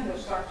make this kind of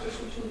structures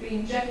which will be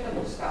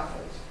injectable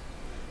scaffolds?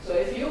 So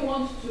if you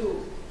want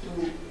to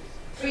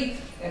treat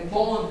a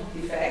bone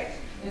defect,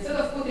 instead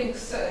of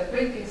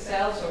printing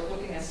cells or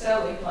putting a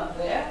cell implant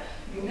there,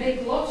 you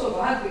make lots of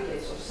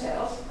aggregates of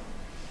cells,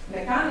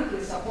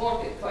 mechanically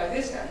supported by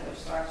this kind of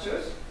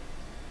structures,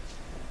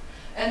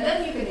 and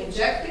then you can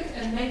inject it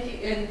and make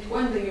it, and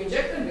when you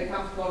inject them, they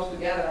come close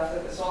together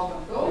after the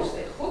solvent goes,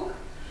 they hook,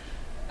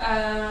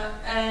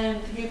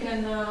 and you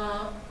can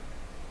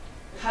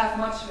have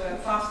much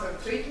faster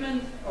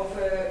treatment of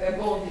a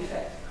bone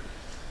defect.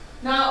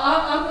 Now,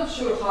 I'm not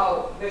sure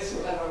how this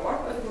will ever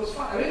work, but it was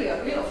fun, really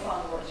a real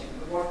fun working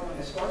on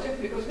this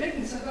project, because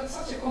making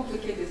such a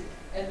complicated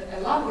and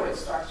elaborate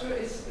structure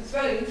is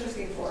very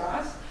interesting for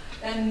us.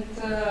 And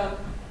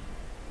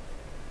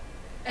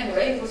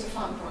anyway, it was a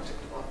fun project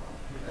to work on.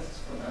 That's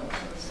what I was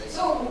going to say.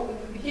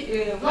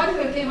 So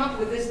Vladimir came up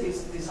with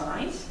these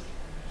designs,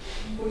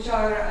 which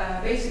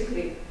are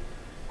basically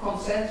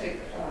concentric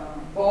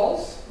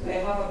balls. They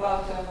have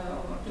about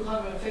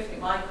 250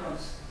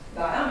 microns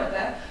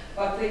diameter,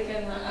 but they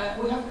can,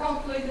 we have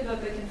calculated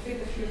that they can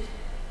fit a few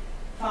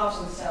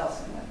thousand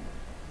cells in them.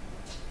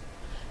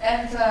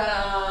 And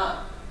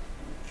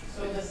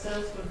so the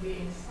cells would be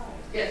inside.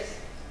 yes,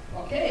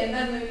 okay, and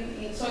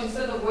then so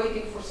instead of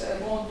waiting for a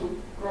bone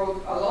to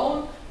grow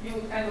alone, you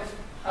would kind of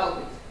help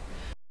it.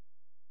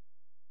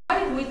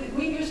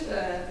 We used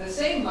the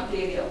same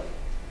material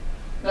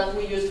that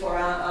we used for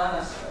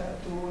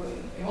to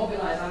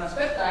immobilize ANAS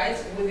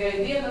peptides, with the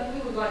idea that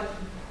we would like to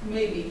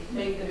maybe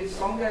make it a bit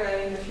stronger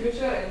in the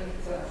future and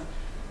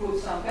put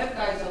some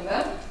peptides on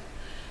them.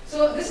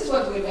 So this is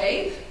what we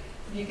made.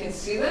 You can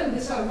see them.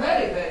 These are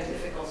very, very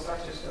difficult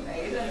structures to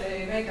make, and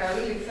they make. I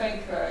really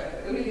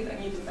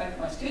need to thank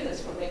my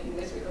students for making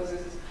this, because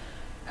this is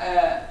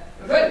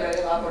very,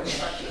 very elaborate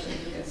structures,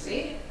 as you can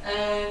see,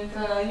 and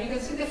you can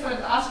see different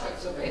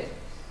aspects of it.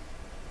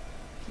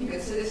 You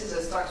can see this is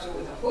a structure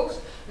with the hooks.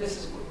 This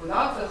is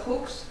without the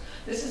hooks.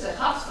 This is a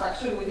half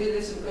structure. We did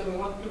this because we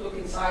want to look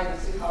inside and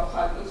see how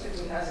it looks if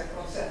it has a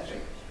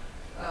concentric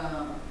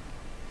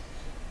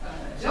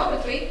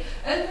geometry.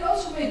 And we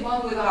also made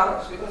one with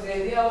arrows, because the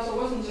idea also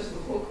wasn't just the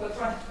hook, but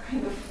trying to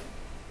kind of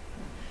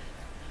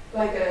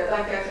like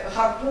a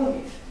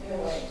harpoon it in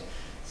a way.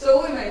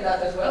 So we made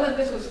that as well, and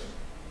this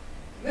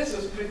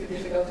was pretty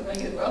difficult to make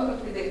it well,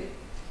 but we did.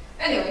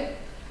 Anyway,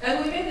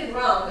 and we made it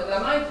round,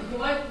 and you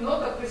might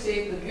not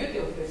appreciate the beauty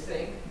of this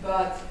thing,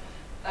 but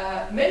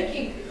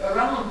making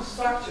round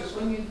structures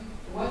when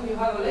you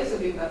have a laser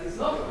beam that is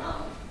not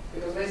round,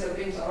 because laser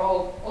beams are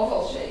all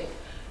oval shaped,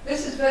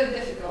 this is very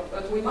difficult.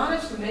 But we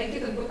managed to make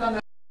it and put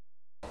under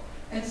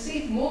and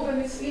see it move,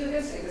 and it's, you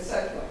can see it's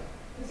circular.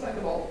 It's like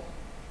a ball.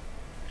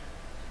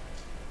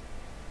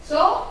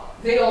 So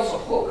they also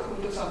hook.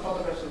 We took some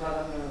photographs of that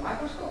under a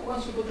microscope.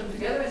 Once you put them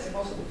together, it's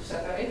impossible to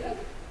separate them.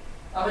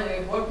 I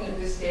mean, working at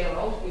this scale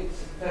also,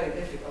 it's very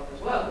difficult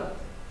as well.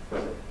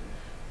 But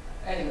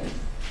anyway.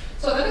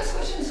 So the next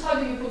question is, how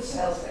do you put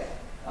cells there?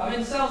 I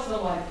mean, cells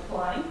don't like to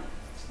climb.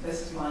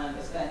 This is my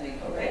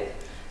understanding of it.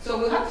 So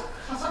we have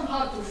to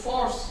somehow to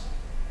force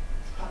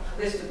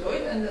this to do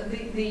it. And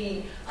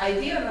the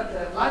idea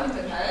that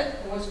Vladimir had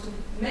was to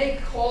make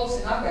holes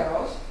in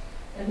agarose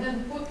and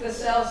then put the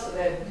cells,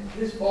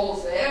 these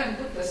balls there, and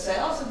put the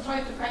cells and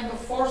try to kind of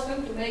force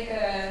them to make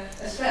a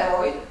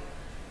spheroid.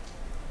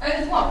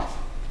 And it worked.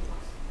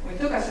 It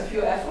took us a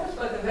few efforts,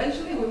 but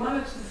eventually we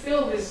managed to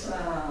fill these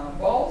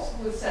balls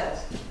with cells.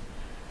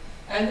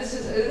 And this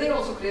is, they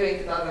also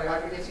created other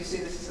aggregates. You see,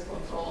 this is a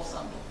control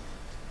sample.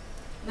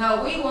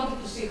 Now we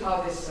wanted to see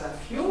how this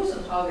fuse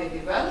and how they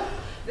develop.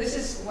 This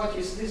is what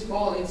you see, this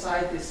ball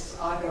inside this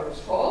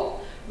agarose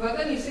hole. But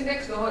then you see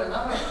next door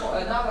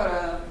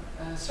another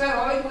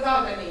spheroid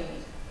without any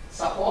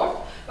support.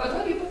 But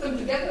when you put them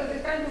together, they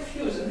kind of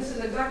fuse. And this is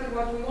exactly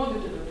what we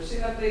wanted to do, to see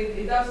that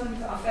it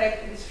doesn't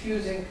affect its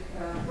fusing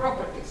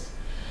properties.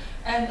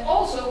 And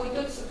also, we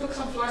took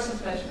some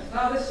fluorescence measurements.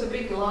 Now, this is a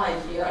big lie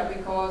here,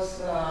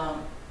 because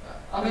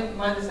I mean,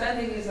 my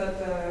understanding is that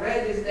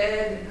red is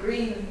dead,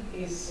 green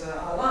is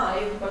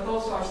alive, but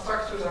also our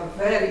structures are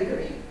very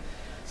green.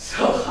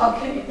 So how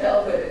can you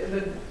tell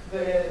the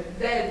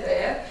dead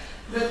there?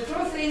 The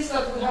truth is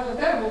that we have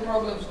terrible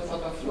problems with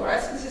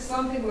autofluorescence. It's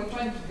something we're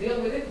trying to deal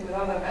with it with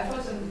other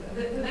methods, and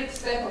the next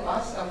step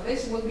of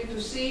this will be to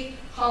see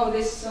how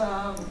these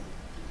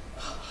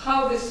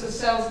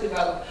cells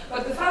develop.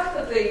 But the fact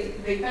that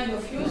they kind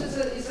of fuse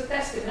is a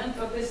testament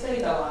that they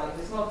stayed alive.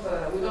 It's not,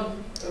 we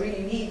don't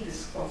really need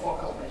this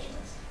confocal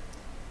measurements.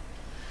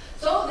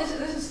 So this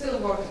is still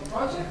a working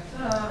project,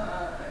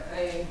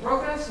 a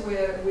progress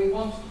where we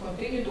want to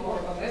continue to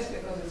work on this,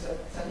 because it's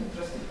an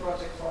interesting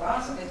project for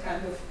us, and it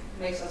kind of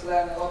makes us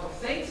learn a lot of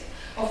things.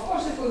 Of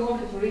course, if we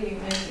wanted to really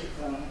make it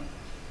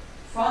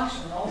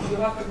functional, you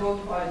have to go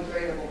to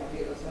biodegradable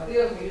materials. The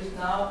materials we use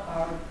now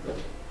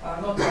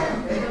are not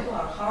biodegradable,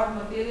 are hard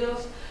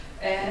materials.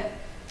 And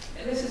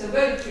this is a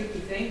very tricky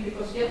thing,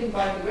 because getting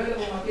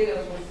biodegradable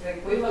materials with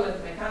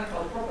equivalent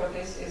mechanical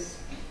properties is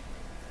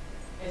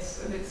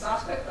a bit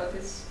suspect, but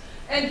it's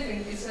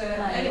anything. It's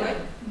anyway.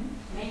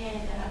 May I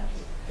interrupt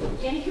you?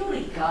 Can you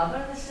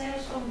recover the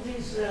cells from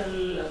this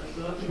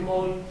lucky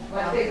mold?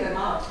 Well, take them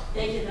out.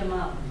 Take them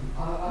out.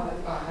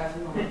 I have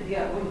no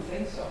idea. I wouldn't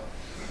think so.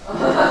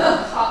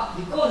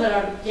 Because there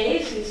are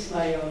cases in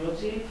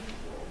biology,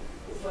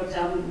 for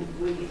example,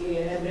 with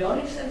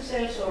embryonic stem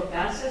cells or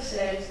cancer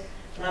cells,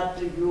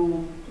 that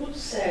you put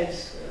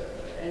cells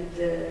and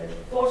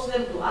force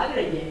them to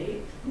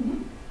aggregate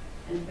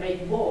and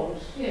make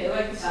balls. Yeah,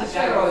 like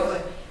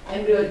spheroids.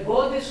 Embryoid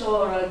bodies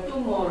or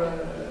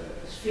tumor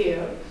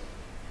sphere.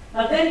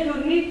 But then you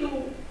need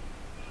to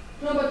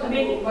No, but, I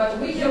mean, but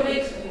we can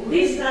make...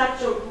 This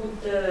structure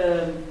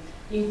could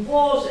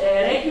impose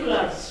a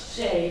regular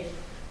shape,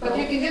 But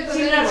you can get the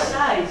similar anyway.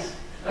 size,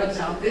 for But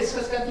example. this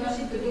has got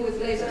nothing to do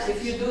with lasers.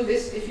 If you do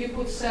this, if you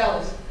put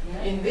cells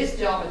Yeah. in this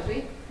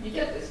geometry, you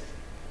get this.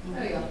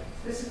 There you go.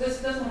 This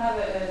doesn't have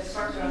a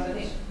structure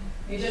underneath.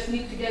 You just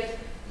need to get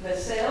the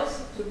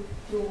cells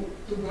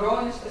to grow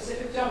in a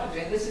specific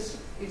geometry. And it's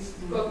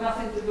got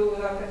nothing to do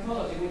with our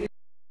technology.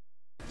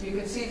 You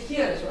can see it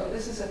here as well.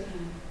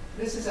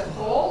 This is a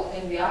hole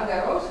in the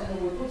agarose,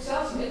 and we put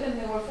cells in it,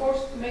 and they were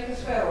forced to make a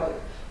spheroid.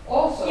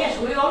 Also, Yes,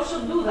 we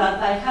also do that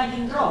by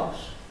hanging drops.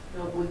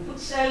 So we put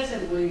cells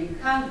and we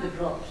hang the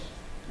drops,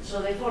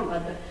 so they form,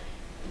 but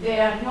they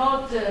are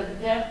not,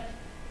 they're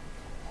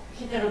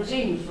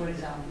heterogeneous, for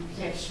example.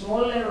 You have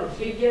smaller or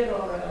bigger,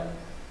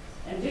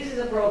 and this is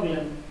a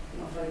problem,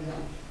 for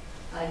example.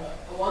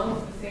 one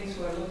of the things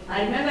we're looking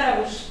I remember I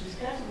was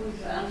discussing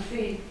with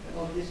Anfi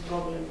about this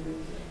problem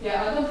with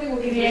yeah, I don't think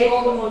we can create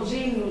resolve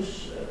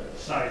homogeneous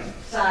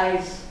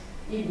size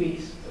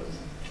EBs,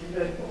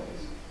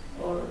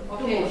 or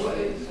okay,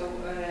 tumors. so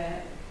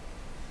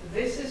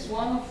this is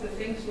one of the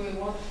things we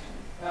want.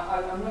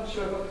 I'm not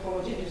sure about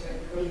homogeneous thing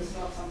because it's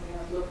not something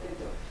I've looked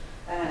into.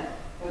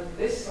 But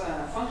this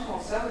functional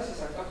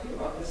services I'm talking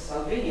about, this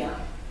Salvinia,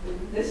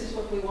 this is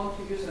what we want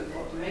to use them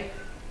for, to make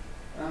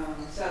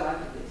cell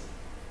entities.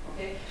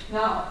 Okay.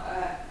 Now,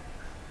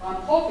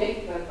 I'm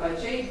hoping that by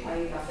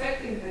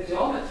affecting the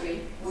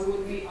geometry, we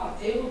will be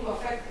able to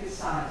affect his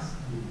size.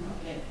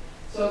 Okay.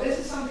 So this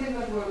is something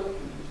that we're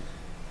looking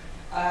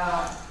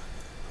at.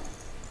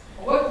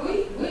 What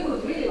we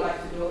would really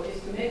like to do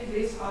is to make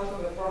this out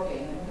of a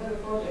protein. And we have a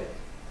project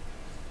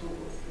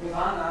with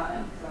Anna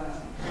and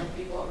some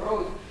people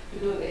abroad to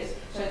do this.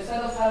 So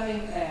instead of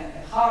having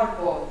a hard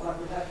ball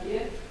like we have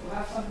here, we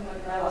have something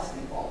like an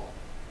elastic ball.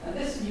 And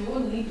this, you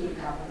wouldn't need to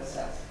recover the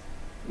cells.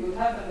 You would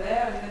have them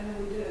there, and then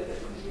we would do it,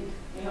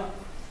 you know.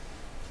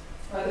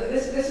 But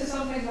this is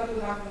something that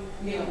would happen,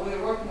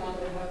 we're working on,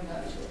 but we haven't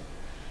done it yet.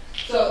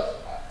 So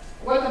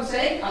what I'm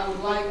saying, I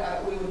would like,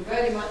 we would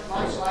very much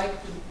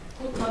like to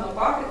put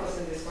nanoparticles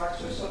in this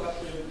structure so that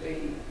we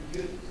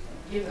would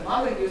give them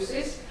other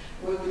uses.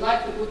 We would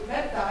like to put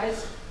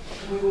peptides.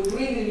 We would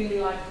really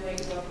like to make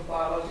it out of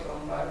biological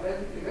and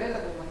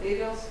biodegradable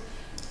materials.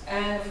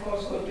 And of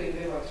course, go to in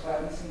vivo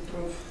experiments and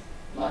prove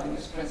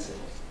Vladimir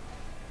principles.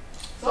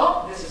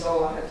 So this is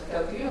all I had to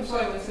tell you. I'm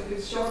sorry it's a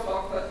bit short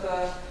talk, but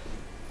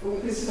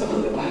this is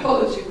all the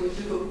biology we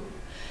do.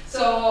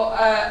 So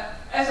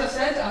as I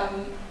said,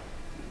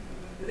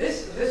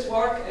 this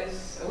work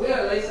is, we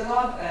are a laser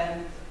lab,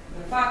 and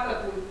the fact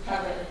that we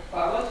have a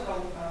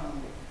biological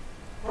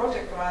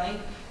project running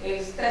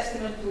is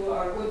testament to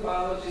our good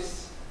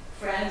biologists,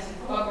 friends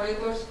and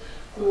collaborators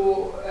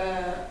who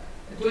are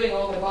doing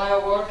all the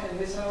bio work, and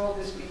these are all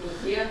these people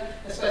here.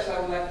 Especially I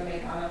would like to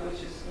make Anna,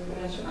 which is,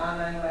 we mentioned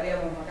Anna and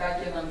Maria and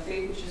Makaki and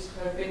Anfi, which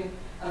have been,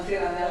 Anfi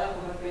and Ella,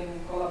 who have been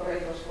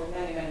collaborators for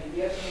many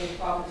years, and we've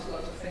published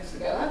lots of things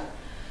together.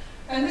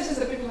 And this is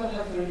the people that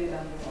have really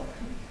done the work.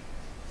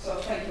 So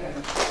thank you very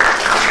much.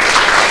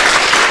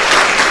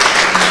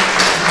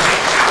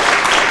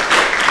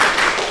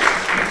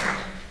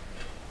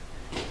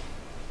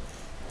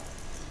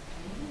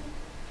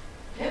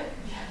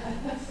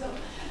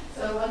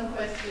 So one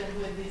question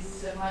with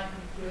these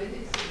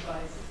microfluidics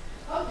devices,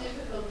 how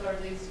difficult are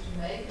these to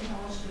make and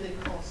how much do they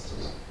cost?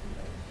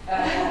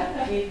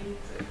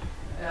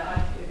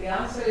 The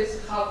answer is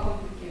how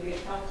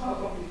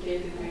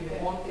complicated we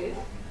want it.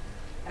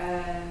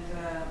 And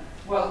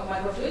well,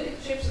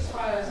 microfluidic chips, as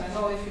far as I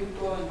know, if you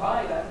go and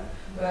buy them,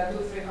 they're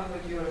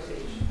 200-300 euros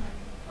each.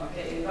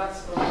 Okay, and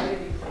that's probably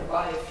you can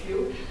buy a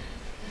few.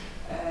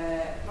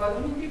 But I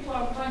mean, people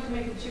are trying to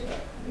make it cheaper,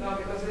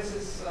 because this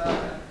is.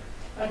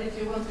 But if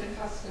you want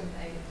a custom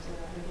made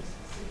with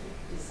specific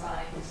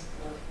designs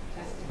for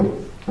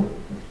testing?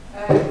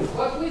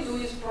 What we do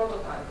is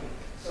prototyping.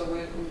 So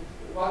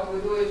what we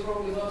do is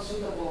probably not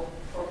suitable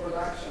for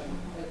production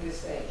at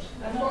this stage.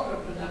 And not for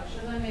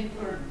production, I mean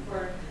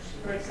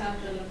for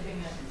example,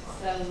 looking at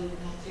cell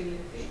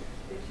motility,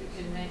 if you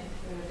can make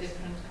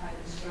different kind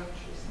of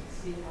structures and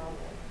see how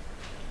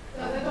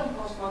they... No, they don't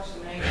cost much to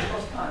make, they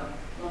cost time,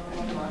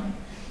 not money.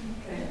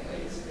 Okay.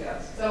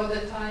 Yes. So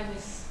the time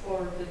is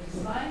for the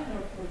design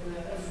or for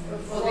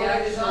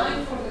the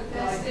design, for the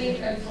testing,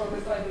 and for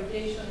the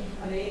fabrication.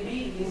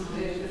 Maybe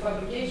the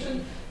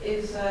fabrication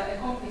is a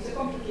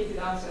complicated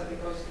answer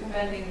because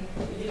depending,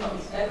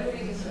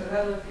 everything is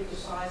relative to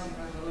size and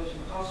resolution.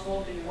 How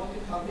small do you want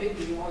it? How big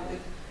do you want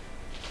it?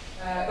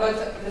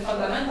 But the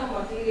fundamental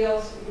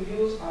materials we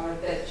use are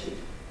dead cheap.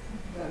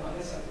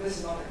 This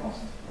is not a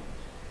cost.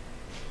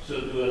 So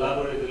to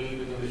elaborate a little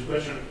bit on this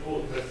question,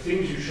 the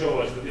things you show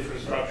us, the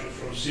different structures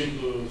from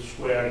simple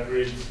square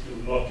grids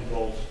to locky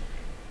balls,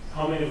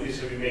 how many of these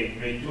have you made?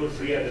 Made 2 or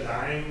 3 at a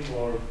time,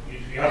 or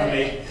you have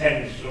made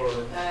tens or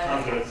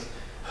hundreds?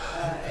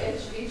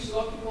 Each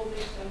locky ball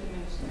takes 20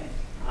 minutes to make.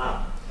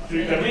 So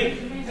you can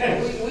make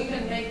tens? We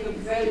can make a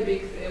very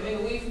big,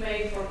 we've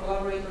made for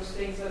collaborators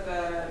things that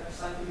are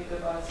centimeter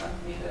by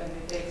centimeter, and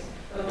it takes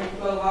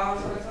 12 12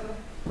 hours, Alexander?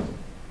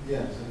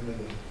 Yeah, something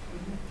like that.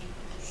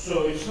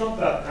 So it's not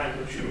that time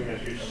consuming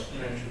as you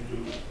mentioned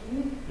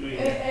to doing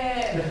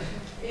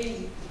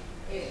it.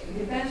 It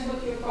depends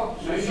what you're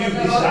talking So about. if It's you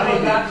not about design it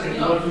production, and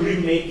you no. want to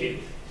remake it,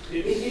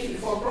 it's If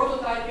for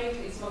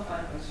prototyping, it's not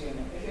time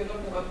consuming. If you're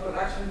talking about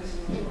production, this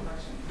is not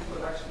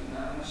production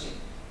machine.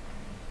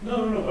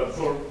 no, but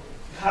for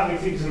having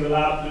things in the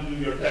lab to do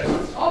your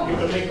tests, Oh. you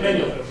can make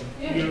many of them.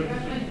 Yeah, You're- you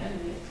can make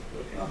many.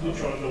 Okay.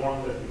 Which one is the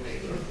one that you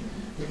made?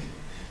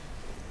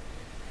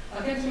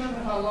 I can't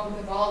remember how long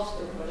the valves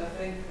took, but I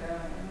think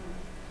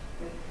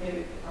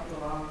maybe a couple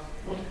of hours.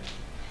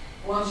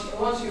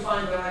 Once you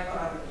find the right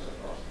parameters, of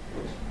course.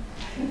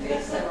 It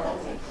takes several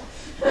things.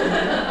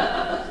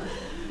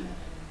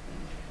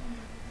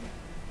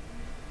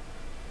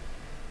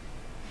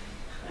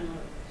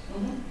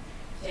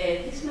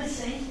 These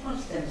mesenchymal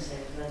stem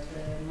cells that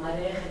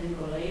Maria and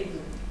Nicolai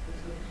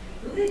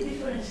do they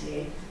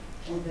differentiate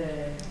on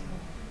the?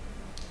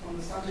 On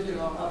the strategy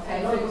of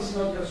I know it's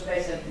not your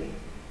specialty.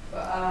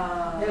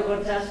 They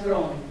were just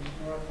grown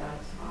or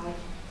attached.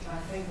 I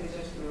think they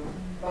just do.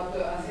 But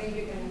I think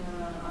you can,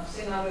 I've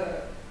seen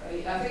other,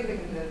 I think they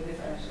can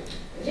differentiate.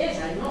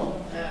 Yes, I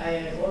know.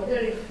 I wonder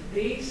if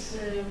this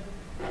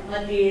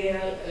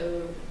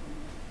material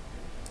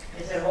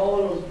has a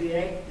role of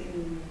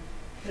directing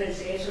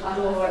differentiation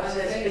towards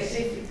a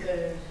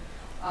specific.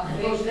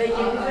 Because they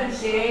can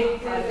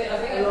differentiate I think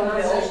I along can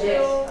the answer objects.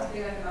 yes. I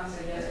think I can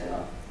answer yes to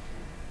that.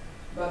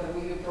 But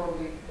we will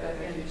probably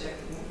better you check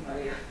it with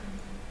Maria.